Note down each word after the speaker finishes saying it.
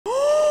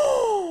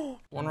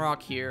One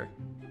rock here.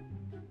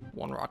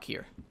 One rock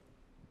here.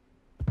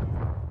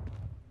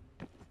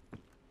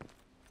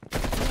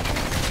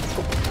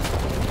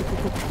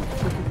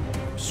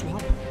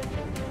 Swap.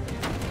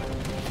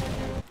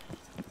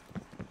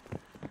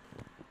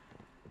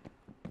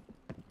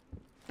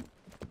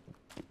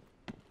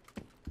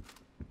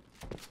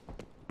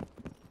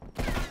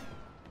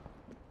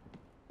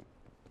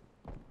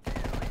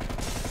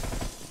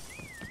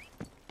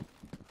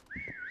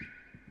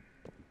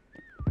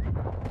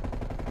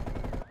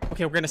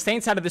 Okay, we're gonna stay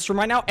inside of this room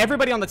right now.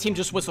 Everybody on the team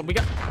just whistle. We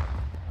got...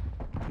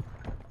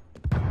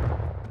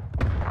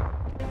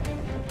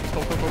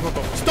 Go, go, go, go,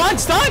 go. Stun,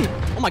 stun!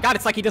 Oh my god,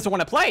 it's like he doesn't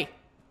want to play.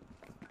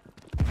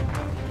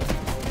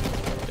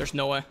 There's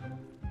no way.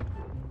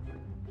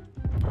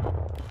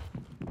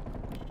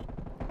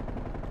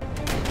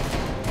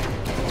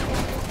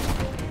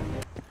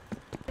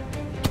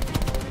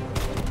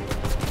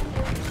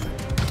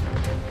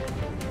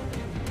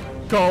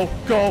 Go,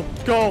 go,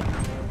 go.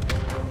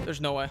 There's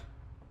no way.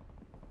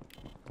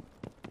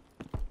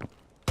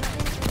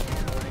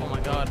 Oh my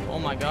god, oh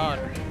my god.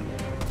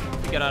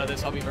 If we get out of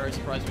this, I'll be very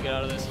surprised we get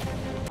out of this.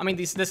 I mean,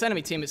 this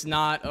enemy team is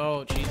not...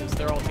 Oh, Jesus,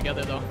 they're all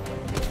together, though.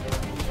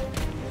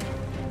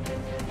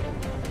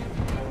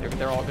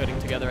 They're all getting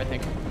together, I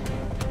think.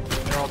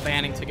 They're all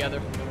banding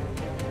together.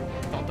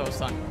 Don't throw a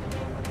stun.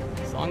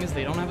 As long as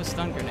they don't have a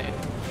stun grenade.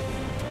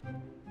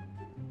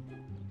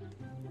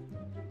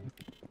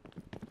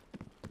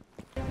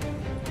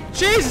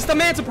 Jesus, the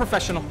man's a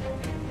professional.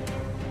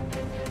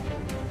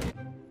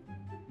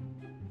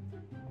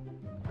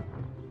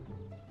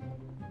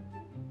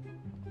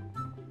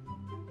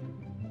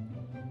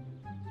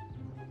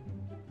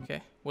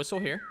 Okay, whistle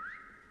here.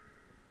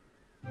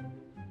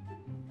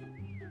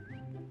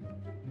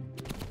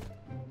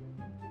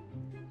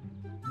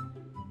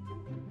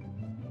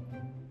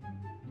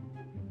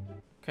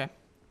 Okay.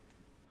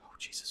 Oh,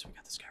 Jesus, we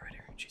got this guy right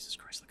here. Jesus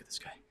Christ, look at this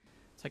guy.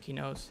 It's like he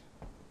knows.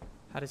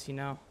 How does he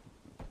know?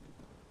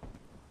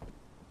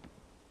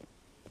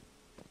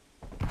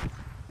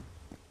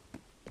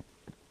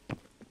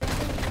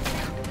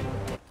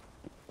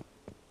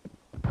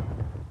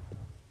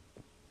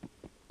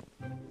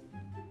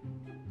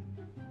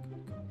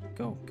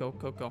 Go, go,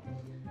 go, go.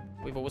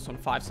 We have a whistle in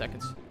 5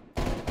 seconds.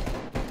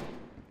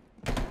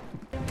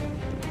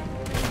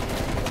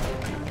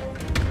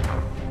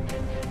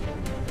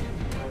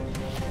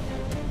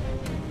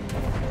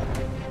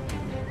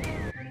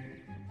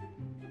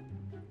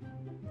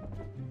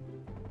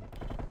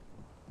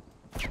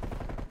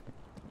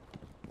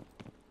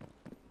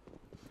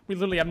 We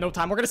literally have no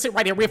time. We're gonna sit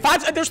right here. We have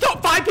five. There's still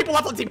 5 people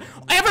left on the team.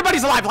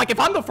 Everybody's alive. Like, if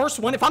I'm the first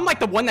one, if I'm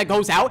like the one that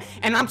goes out,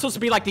 and I'm supposed to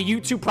be like the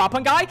YouTube prop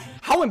hunt guy,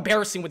 how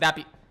embarrassing would that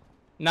be?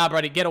 Nah,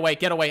 buddy, get away,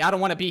 get away. I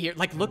don't want to be here.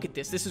 Like, look at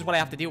this. This is what I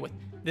have to deal with.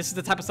 This is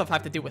the type of stuff I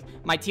have to deal with.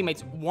 My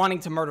teammates wanting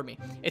to murder me.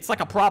 It's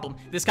like a problem.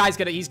 This guy's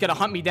he's gonna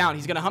hunt me down.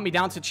 He's gonna hunt me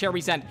down to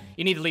Cherry's End.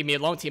 You need to leave me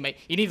alone, teammate.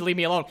 You need to leave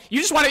me alone. You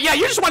just want to, yeah,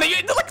 you just want to,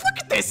 look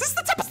at this. This is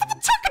the type of stuff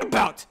I'm talking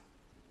about.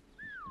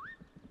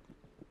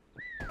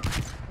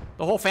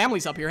 The whole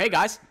family's up here. Hey,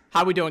 guys.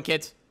 How we doing,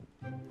 kids?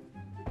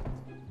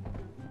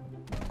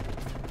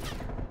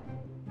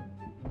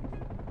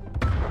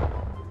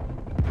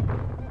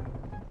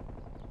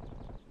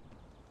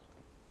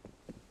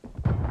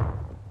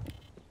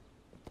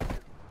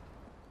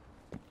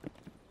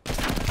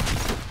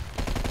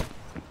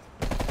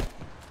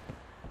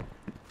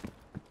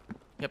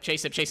 Yep,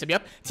 chase him, chase him.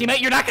 Yep,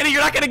 teammate, you're not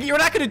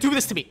gonna do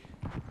this to me.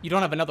 You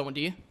don't have another one, do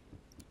you?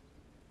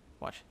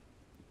 Watch.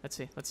 Let's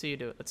see you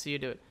do it. Let's see you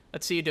do it.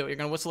 Let's see you do it. You're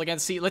gonna whistle again.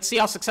 Let's see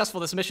how successful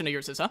this mission of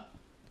yours is, huh?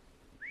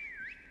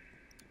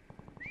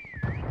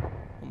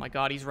 Oh my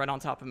god, he's right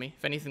on top of me.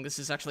 If anything, this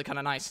is actually kind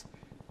of nice.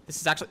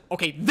 This is actually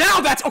okay. Now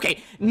that's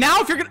okay.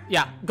 Now if you're gonna,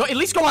 yeah, go at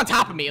least go on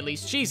top of me at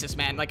least. Jesus,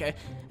 man, like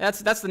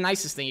that's the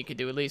nicest thing you could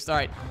do at least. All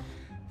right,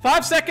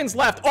 5 seconds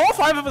left. All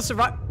 5 of us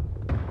survive.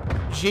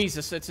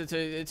 Jesus,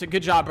 it's a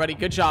good job, buddy.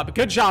 Good job,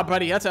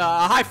 buddy. That's a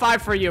high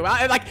five for you.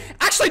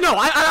 Actually, no,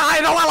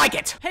 I know I like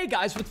it. Hey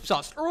guys, what's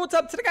up? What's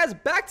up? Today, guys,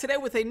 back today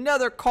with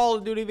another Call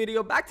of Duty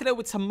video. Back today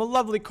with some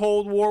lovely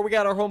Cold War. We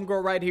got our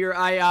homegirl right here.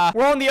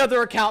 We're on the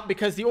other account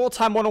because the Old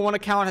Time 101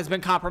 account has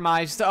been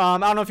compromised. I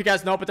don't know if you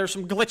guys know, but there's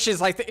some glitches.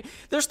 Like,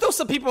 there's still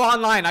some people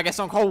online, I guess,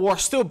 on Cold War,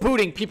 still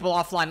booting people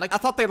offline. Like, I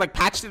thought they like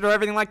patched it or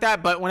everything like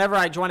that, but whenever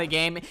I join a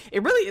game,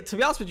 it really, to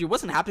be honest with you,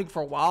 wasn't happening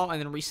for a while,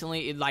 and then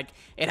recently,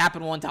 it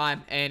happened one time.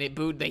 And it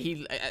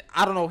booted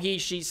I don't know,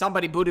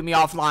 somebody booted me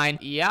offline.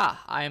 Yeah,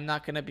 I am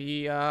not gonna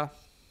be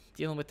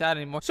dealing with that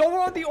anymore. So we're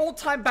on the Old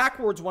Time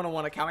Backwards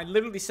 101 account. It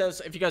literally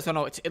says, if you guys don't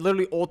know, it's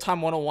literally Old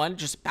Time 101,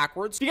 just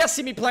backwards. If you guys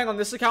see me playing on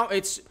this account,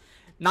 it's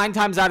 9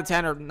 times out of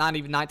 10, or not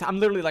even 9 times. I'm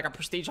literally like a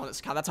prestige on this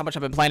account. That's how much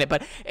I've been playing it.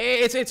 But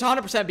it's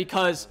 100%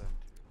 because.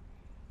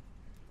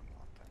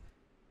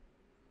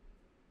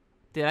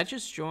 Did I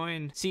just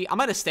join? See, I'm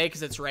gonna stay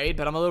because it's raid,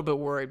 but I'm a little bit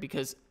worried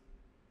because.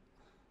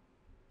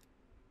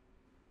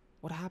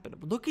 What happened?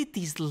 Look at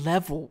these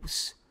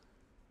levels.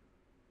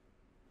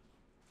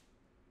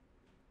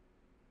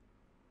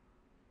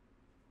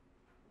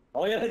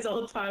 Oh yeah, it's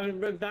all time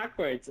and went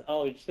backwards.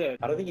 Oh shit.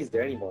 I don't think he's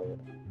there anymore.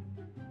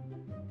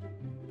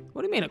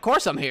 What do you mean? Of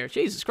course I'm here.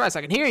 Jesus Christ,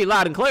 I can hear you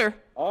loud and clear.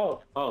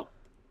 Oh,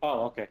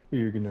 okay.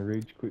 You're gonna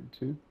rage quit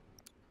too?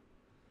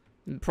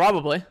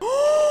 Probably.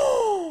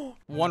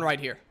 One right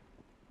here.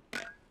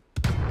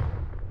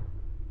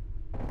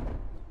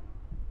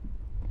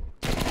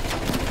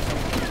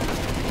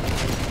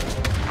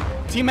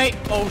 Teammate.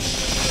 Oh,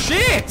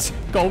 shit.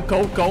 Go,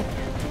 go, go.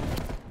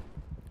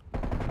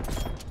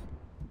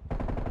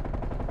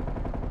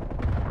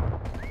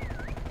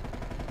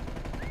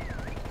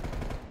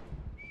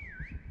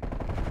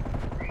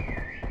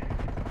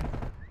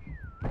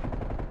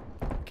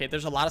 Okay,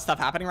 there's a lot of stuff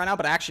happening right now,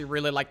 but I actually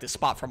really like this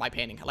spot for my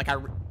painting. Like,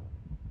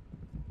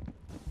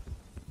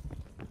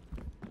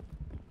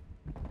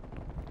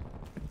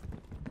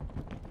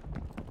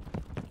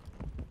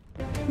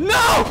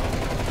 No!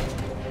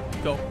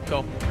 Go,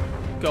 go,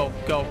 go,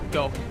 go,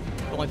 go.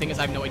 The only thing is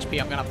I have no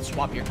HP. I'm gonna have to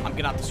swap here. I'm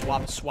gonna have to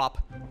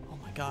swap. Oh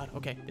my god.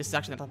 Okay, this is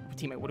actually not a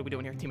teammate. What are we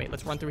doing here? Teammate,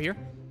 let's run through here.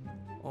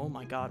 Oh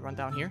my god, run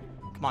down here.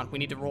 Come on, we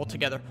need to roll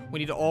together. We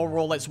need to all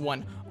roll as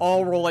one.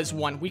 All roll as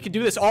one. We can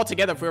do this all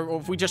together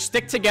if we just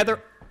stick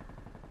together.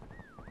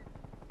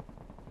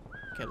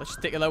 Okay, let's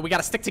stick. We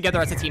gotta stick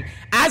together as a team.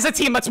 As a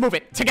team, let's move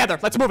it. Together,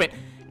 let's move it.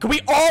 Can we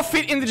all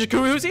fit in the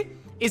jacuzzi?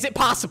 Is it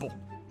possible?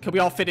 Can we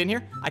all fit in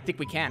here? I think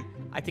we can.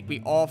 I think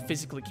we all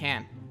physically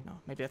can. No,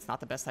 maybe that's not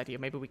the best idea.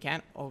 Maybe we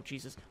can. Oh,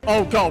 Jesus.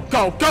 Oh, go,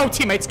 go, go,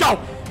 teammates, go!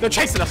 They're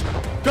chasing us.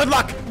 Good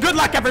luck,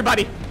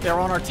 everybody. They're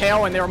on our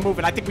tail and they're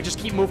moving. I think we just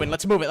keep moving.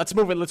 Let's move it, let's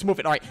move it, let's move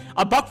it. All right,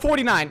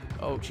 $149.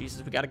 Oh,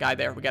 Jesus, we got a guy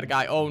there. We got a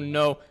guy. Oh,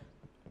 no.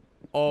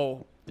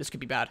 Oh, this could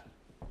be bad.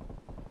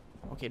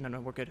 Okay,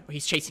 no, we're good.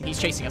 He's chasing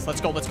us.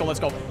 Let's go, let's go, let's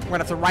go. We're gonna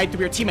have to ride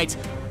through your teammates.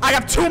 I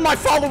have 2 of my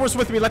followers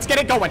with me. Let's get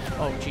it going.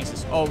 Oh,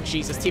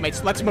 Jesus,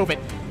 teammates, let's move it.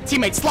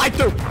 Teammates, slide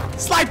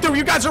through.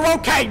 You guys are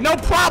okay. No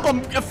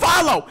problem.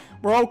 Follow.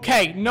 We're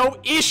okay. No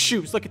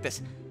issues. Look at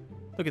this.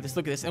 Look at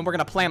this. And we're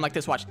gonna play them like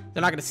this. Watch.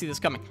 They're not gonna see this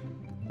coming.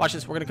 Watch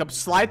this. We're gonna come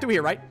slide through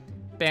here, right?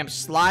 Bam,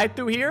 slide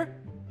through here.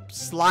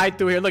 Slide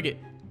through here. Look at.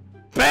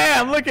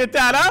 Bam, look at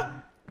that, huh?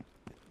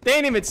 They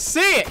didn't even see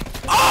it.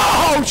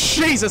 Oh,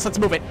 Jesus, let's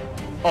move it.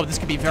 Oh, this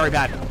could be very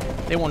bad.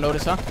 They won't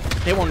notice, huh?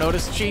 They won't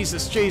notice.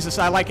 Jesus,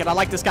 I like it. I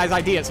like this guy's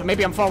idea, so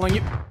maybe I'm following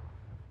you.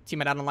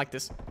 Teammate, I don't like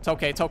this. It's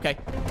okay.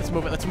 Let's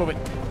move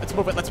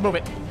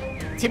it.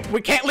 Team, we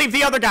can't leave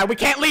the other guy. We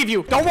can't leave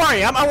you. Don't worry.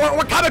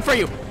 We're coming for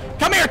you.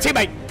 Come here,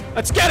 teammate.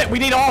 Let's get it. We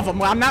need all of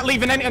them. I'm not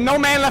leaving any. No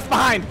man left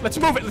behind. Let's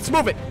move it.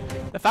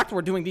 The fact that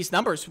we're doing these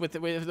numbers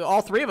with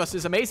all 3 of us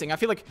is amazing. I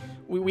feel like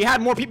we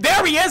had more people.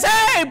 There he is.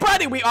 Hey,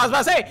 buddy. I was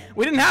about to say,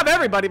 we didn't have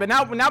everybody, but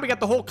now we got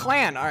the whole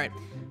clan. All right.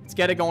 Let's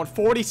get it going.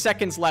 40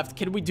 seconds left.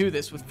 Can we do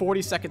this with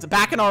 40 seconds?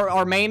 Back in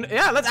our main.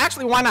 Yeah, let's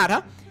actually. Why not,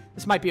 huh?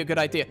 This might be a good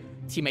idea.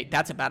 Teammate,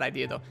 that's a bad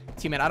idea, though.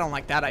 Teammate, I don't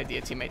like that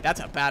idea, teammate. That's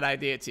a bad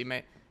idea,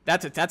 teammate.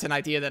 That's an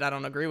idea that I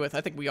don't agree with.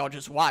 I think we all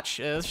just watch.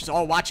 Let's just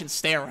all watch and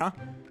stare, huh?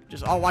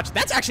 Just all watch.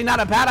 That's actually not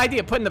a bad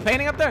idea. Putting the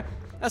painting up there?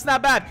 That's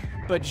not bad.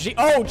 But,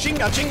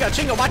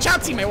 Jinga. Watch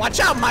out, teammate. Watch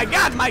out. My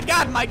God.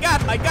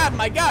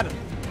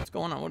 What's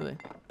going on? What are they?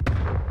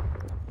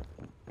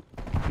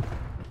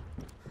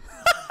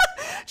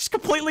 Just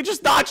completely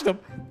just dodged them.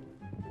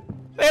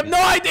 They have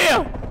no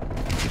idea.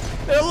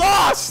 They're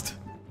lost.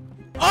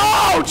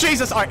 Oh,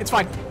 Jesus. All right, it's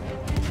fine.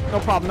 No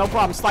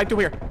problem. Slide through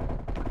here.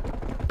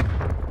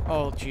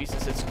 Oh,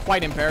 Jesus. It's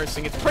quite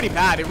embarrassing. It's pretty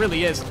bad. It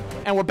really is.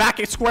 And we're back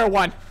at square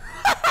one.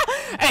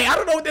 Hey, I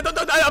don't know.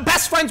 The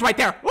best friends right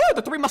there. Ooh,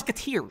 the 3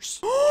 musketeers.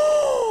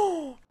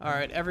 All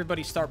right,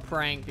 everybody start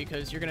praying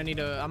because you're going to need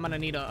I'm going to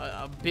need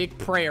a big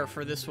prayer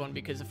for this one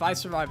because if I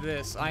survive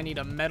this, I need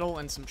a medal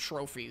and some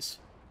trophies.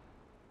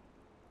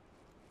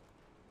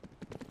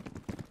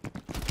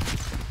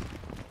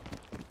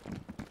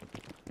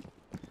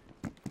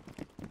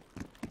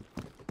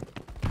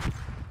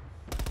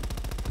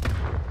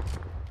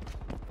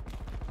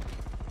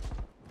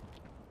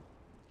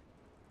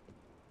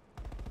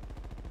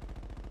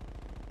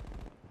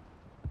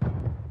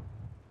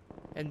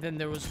 And then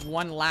there was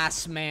one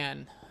last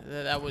man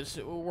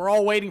we're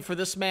all waiting for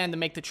this man to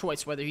make the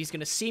choice whether he's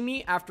gonna see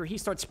me after he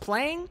starts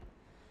playing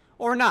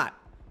or not.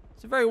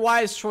 It's a very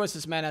wise choice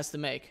this man has to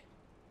make.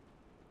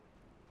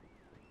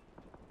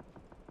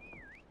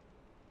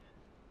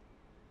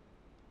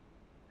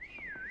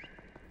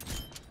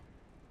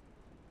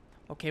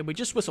 Okay, we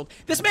just whistled.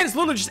 This man is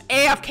literally just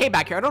AFK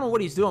back here. I don't know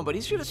what he's doing, but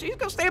he's gonna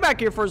stay back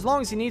here for as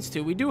long as he needs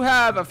to. We do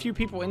have a few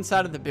people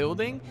inside of the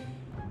building.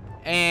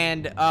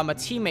 And a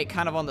teammate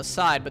kind of on the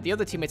side, but the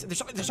other teammates,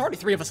 there's already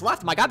 3 of us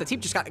left. My God, the team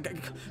just got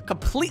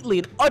completely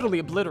and utterly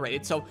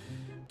obliterated. So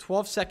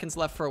 12 seconds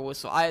left for a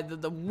whistle.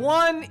 The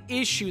one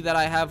issue that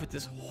I have with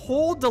this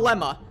whole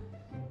dilemma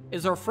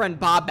is our friend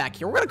Bob back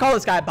here. We're gonna call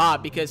this guy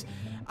Bob because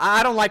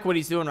I don't like what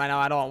he's doing right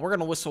now at all. We're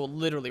gonna whistle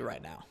literally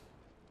right now.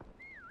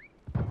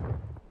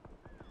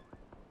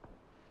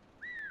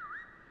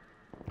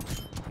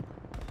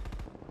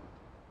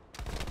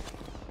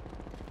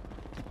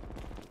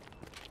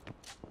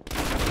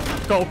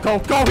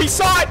 Go. He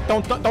saw it.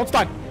 Don't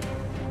stun.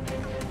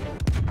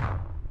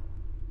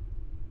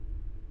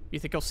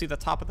 you think he'll see the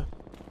top of the...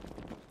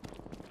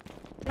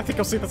 I think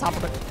he'll see the top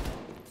of it.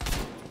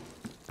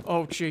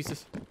 Oh,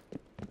 Jesus.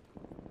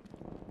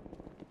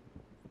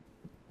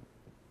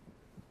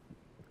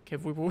 Okay,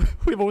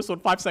 we've almost won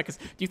 5 seconds.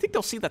 Do you think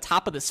they'll see the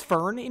top of this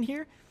fern in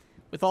here?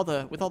 With all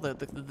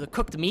the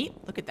cooked meat?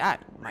 Look at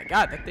that. Oh my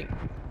God, that thing.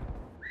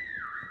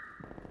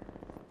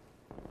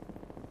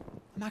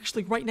 I'm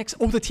actually right next...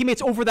 Oh, the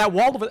teammate's over that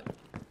wall over there.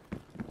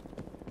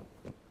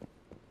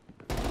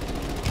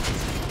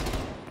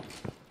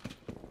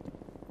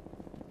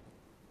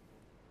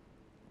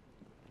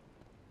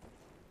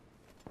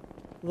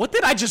 What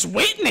did I just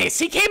witness?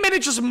 He came in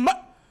and just...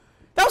 That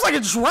was like a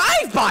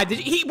drive-by.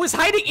 He was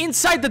hiding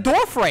inside the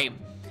door frame.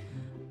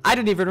 I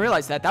didn't even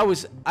realize that. That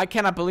was... I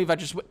cannot believe I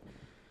just...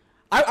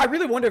 I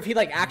really wonder if he,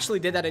 like, actually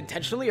did that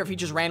intentionally or if he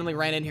just randomly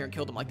ran in here and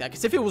killed him like that.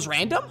 Because if it was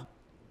random...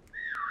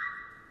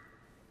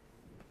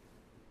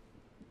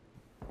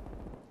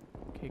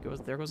 Okay,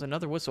 there goes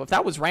another whistle. If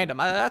that was random,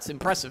 that's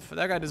impressive.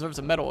 That guy deserves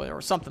a medal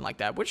or something like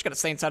that. We're just going to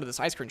stay inside of this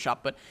ice cream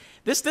shop. But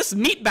this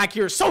meat back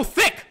here is so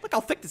thick. Look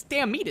how thick this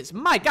damn meat is.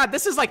 My God,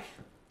 this is like...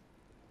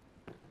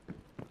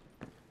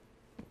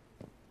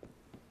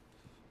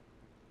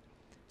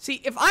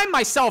 See, if I'm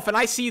myself and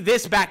I see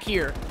this back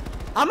here,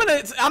 I'm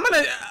gonna,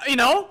 you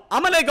know,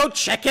 I'm gonna go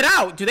check it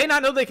out. Do they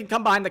not know they can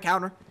come behind the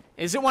counter?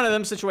 Is it one of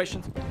them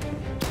situations?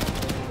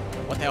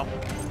 What the hell?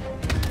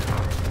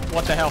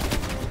 What the hell?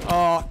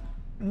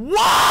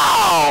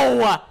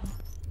 Whoa!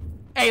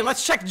 Hey,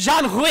 let's check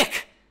John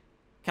Wick.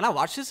 Can I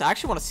watch this? I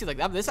actually want to see like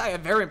that. I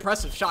have very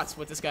impressive shots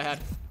what this guy had.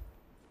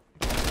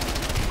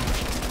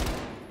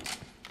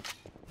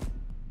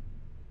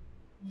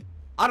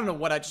 I don't know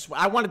what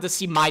I wanted to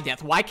see my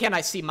death. Why can't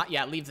I see my...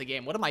 Yeah, leave the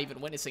game. What am I even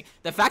witnessing?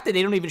 The fact that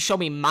they don't even show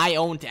me my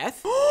own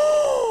death?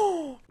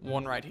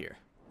 One right here.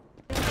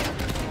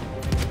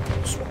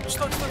 Slow.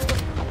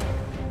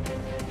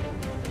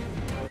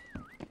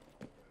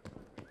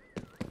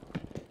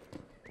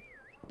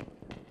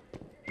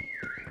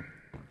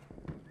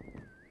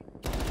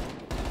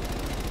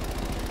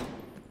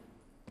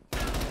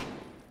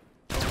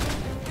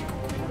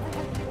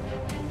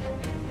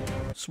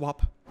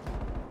 Swap.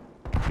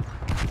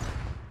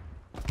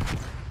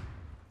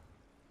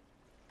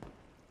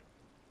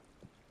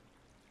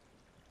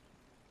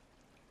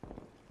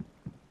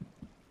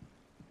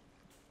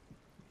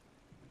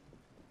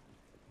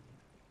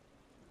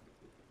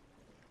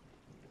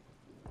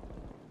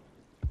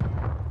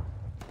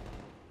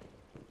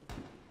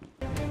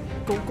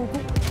 Go.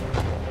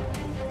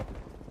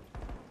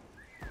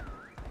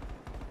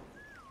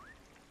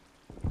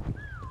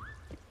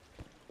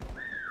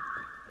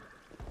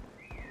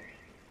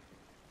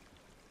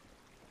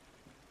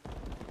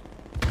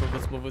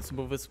 Let's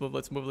move.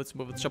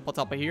 Let's jump on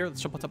top of here.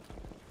 Let's jump on top.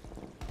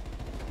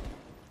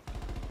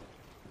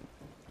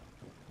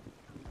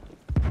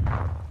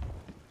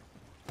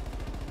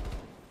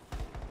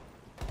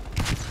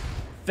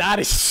 That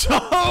is so...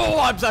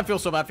 I feel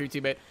so bad for you,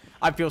 teammate.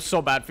 I feel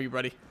so bad for you,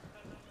 buddy.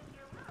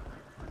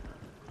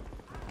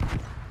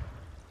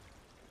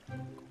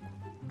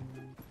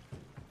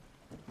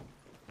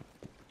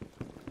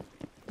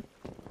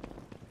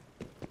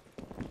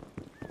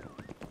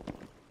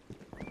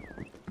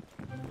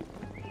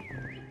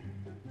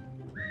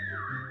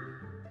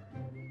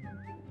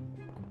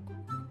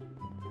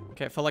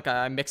 Okay, I feel like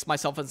I mixed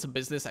myself in some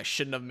business I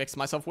shouldn't have mixed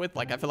myself with.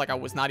 Like, I feel like I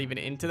was not even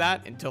into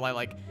that until I,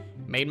 like,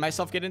 made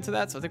myself get into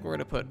that. So I think we're going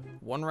to put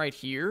one right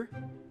here.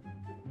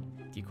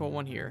 Decoy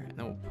one here. And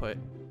then we'll put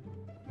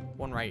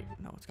one right.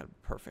 No, it's got to be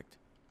perfect.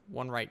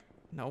 One right.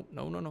 No.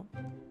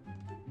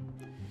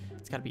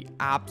 It's got to be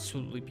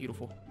absolutely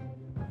beautiful.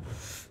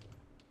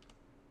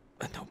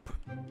 Nope.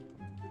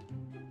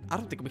 I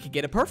don't think we could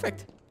get it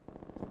perfect.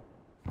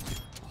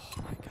 Oh,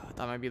 my God.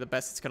 That might be the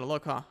best it's going to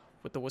look, huh?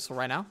 With the whistle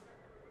right now.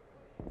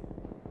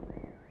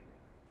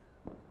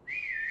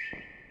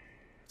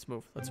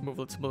 Let's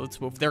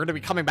move. They're gonna be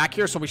coming back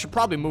here, so we should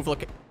probably move.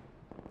 Look at...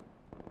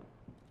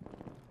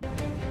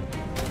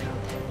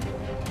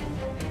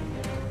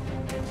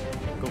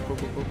 Go.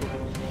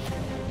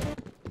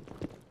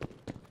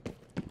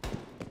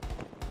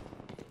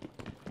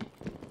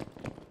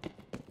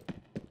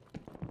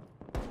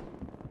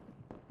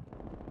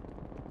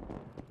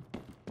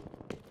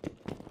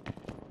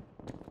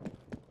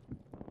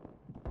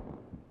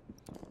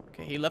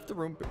 Okay, he left the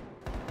room.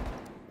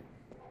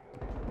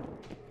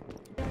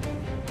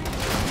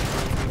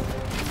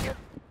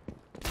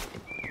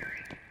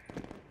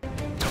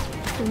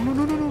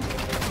 No.